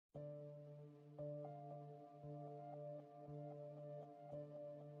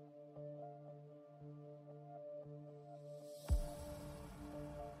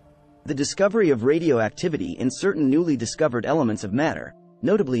The discovery of radioactivity in certain newly discovered elements of matter,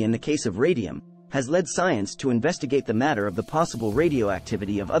 notably in the case of radium, has led science to investigate the matter of the possible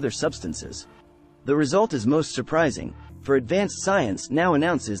radioactivity of other substances. The result is most surprising, for advanced science now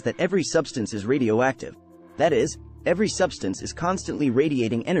announces that every substance is radioactive. That is, every substance is constantly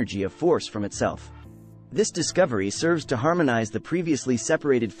radiating energy of force from itself. This discovery serves to harmonize the previously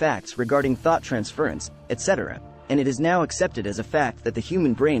separated facts regarding thought transference, etc., and it is now accepted as a fact that the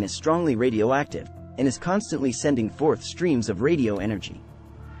human brain is strongly radioactive, and is constantly sending forth streams of radio energy.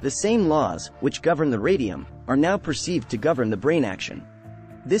 The same laws, which govern the radium, are now perceived to govern the brain action.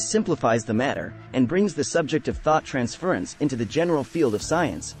 This simplifies the matter, and brings the subject of thought transference into the general field of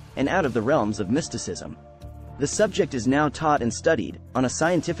science, and out of the realms of mysticism. The subject is now taught and studied, on a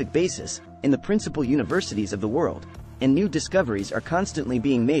scientific basis, in the principal universities of the world, and new discoveries are constantly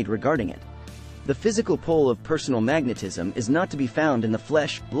being made regarding it. The physical pole of personal magnetism is not to be found in the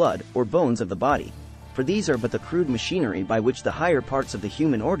flesh, blood, or bones of the body, for these are but the crude machinery by which the higher parts of the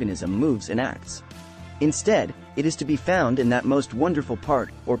human organism moves and acts. Instead, it is to be found in that most wonderful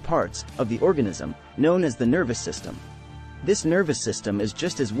part, or parts, of the organism, known as the nervous system. This nervous system is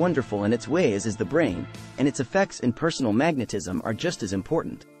just as wonderful in its way as is the brain, and its effects in personal magnetism are just as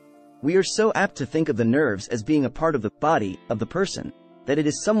important. We are so apt to think of the nerves as being a part of the body of the person, that it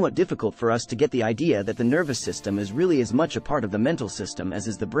is somewhat difficult for us to get the idea that the nervous system is really as much a part of the mental system as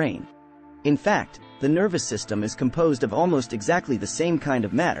is the brain. In fact, the nervous system is composed of almost exactly the same kind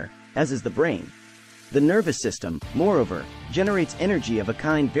of matter, as is the brain. The nervous system, moreover, generates energy of a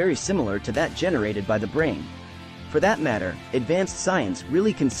kind very similar to that generated by the brain. For that matter, advanced science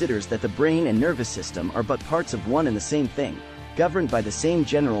really considers that the brain and nervous system are but parts of one and the same thing, governed by the same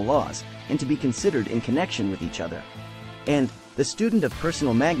general laws, and to be considered in connection with each other. And the student of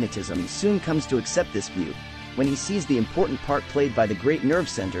personal magnetism soon comes to accept this view, when he sees the important part played by the great nerve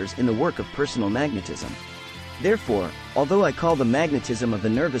centers in the work of personal magnetism. Therefore, although I call the magnetism of the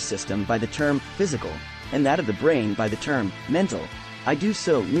nervous system by the term physical, and that of the brain by the term mental, I do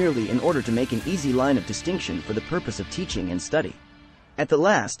so merely in order to make an easy line of distinction for the purpose of teaching and study. At the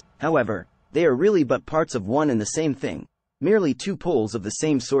last, however, they are really but parts of one and the same thing, merely two poles of the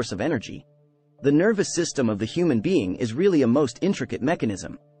same source of energy. The nervous system of the human being is really a most intricate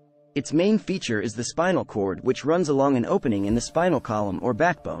mechanism. Its main feature is the spinal cord, which runs along an opening in the spinal column or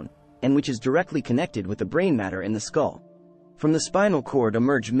backbone, and which is directly connected with the brain matter in the skull. From the spinal cord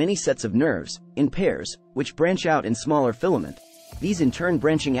emerge many sets of nerves, in pairs, which branch out in smaller filament, these in turn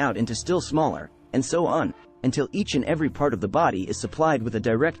branching out into still smaller, and so on, until each and every part of the body is supplied with a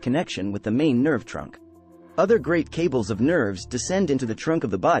direct connection with the main nerve trunk. Other great cables of nerves descend into the trunk of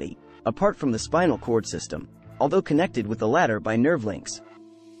the body, apart from the spinal cord system, although connected with the latter by nerve links.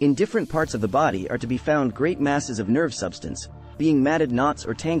 In different parts of the body are to be found great masses of nerve substance, being matted knots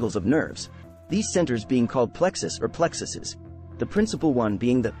or tangles of nerves, these centers being called plexus or plexuses, the principal one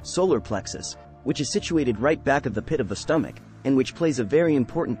being the solar plexus, which is situated right back of the pit of the stomach, and which plays a very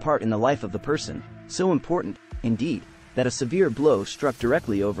important part in the life of the person, so important, indeed, that a severe blow struck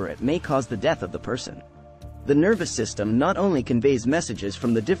directly over it may cause the death of the person. The nervous system not only conveys messages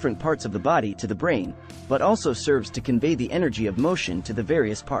from the different parts of the body to the brain, but also serves to convey the energy of motion to the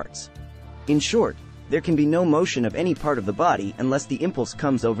various parts. In short, there can be no motion of any part of the body unless the impulse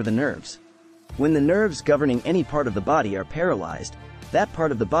comes over the nerves. When the nerves governing any part of the body are paralyzed, that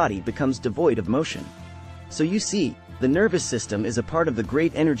part of the body becomes devoid of motion. So you see, the nervous system is a part of the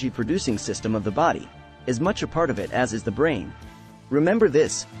great energy-producing system of the body, as much a part of it as is the brain. Remember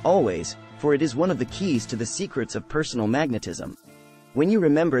this, always, for it is one of the keys to the secrets of personal magnetism. When you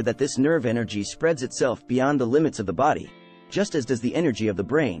remember that this nerve energy spreads itself beyond the limits of the body, just as does the energy of the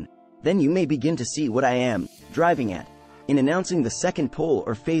brain, then you may begin to see what I am driving at, in announcing the second pole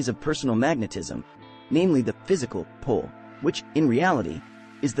or phase of personal magnetism, namely the physical pole, which, in reality,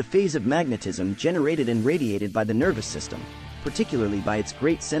 is the phase of magnetism generated and radiated by the nervous system, particularly by its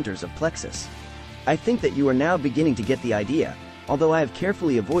great centers of plexus. I think that you are now beginning to get the idea, although I have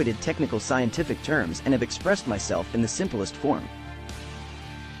carefully avoided technical scientific terms and have expressed myself in the simplest form.